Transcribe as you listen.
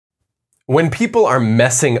When people are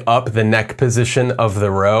messing up the neck position of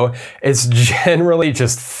the row, it's generally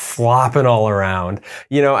just flopping all around.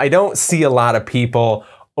 You know, I don't see a lot of people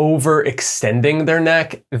overextending their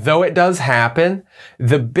neck, though it does happen.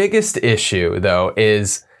 The biggest issue, though,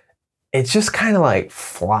 is it just kind of like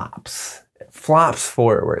flops. It flops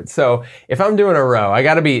forward. So if I'm doing a row, I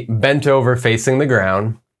got to be bent over facing the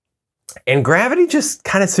ground, and gravity just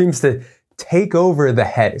kind of seems to take over the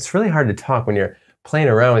head. It's really hard to talk when you're playing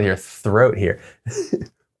around with your throat here.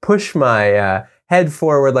 Push my head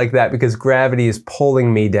forward like that because gravity is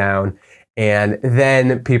pulling me down, and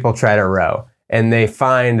then people try to row and they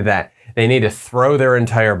find that they need to throw their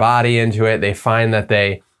entire body into it. They find that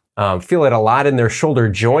they feel it a lot in their shoulder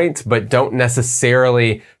joints, but don't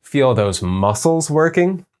necessarily feel those muscles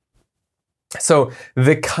working. So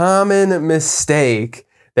the common mistake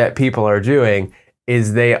that people are doing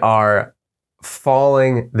is they are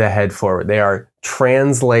falling the head forward. They are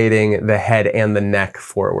translating the head and the neck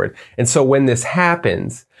forward. And so when this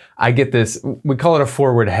happens, I get this, we call it a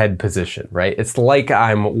forward head position, right? It's like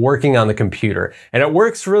I'm working on the computer, and it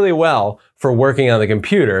works really well for working on the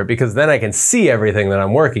computer because then I can see everything that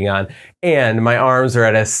I'm working on and my arms are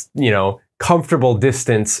at a, comfortable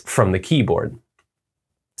distance from the keyboard.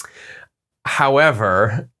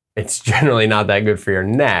 However, it's generally not that good for your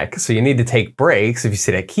neck. So you need to take breaks if you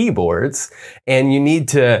sit at keyboards, and you need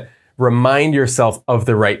to remind yourself of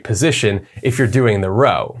the right position if you're doing the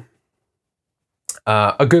row.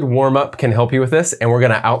 A good warm-up can help you with this, and we're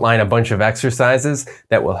going to outline a bunch of exercises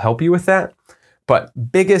that will help you with that.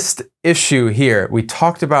 But biggest issue here, we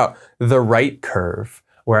talked about the right curve,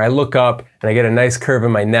 where I look up and I get a nice curve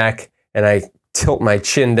in my neck, and I tilt my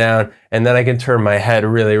chin down, and then I can turn my head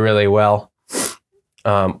really, really well.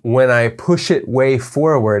 When I push it way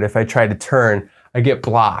forward, if I try to turn, I get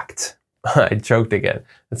blocked. I joked again.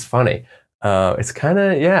 It's funny. It's kind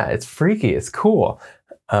of, it's freaky. It's cool.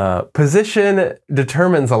 Position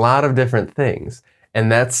determines a lot of different things.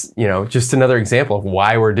 And that's, just another example of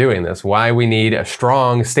why we're doing this, why we need a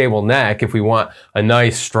strong, stable neck if we want a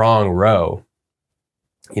nice, strong row.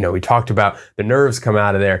 We talked about the nerves come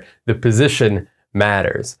out of there. The position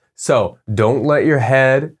matters. So don't let your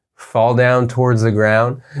head fall down towards the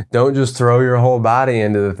ground. Don't just throw your whole body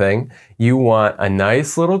into the thing. You want a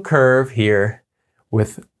nice little curve here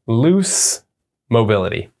with loose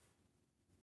mobility.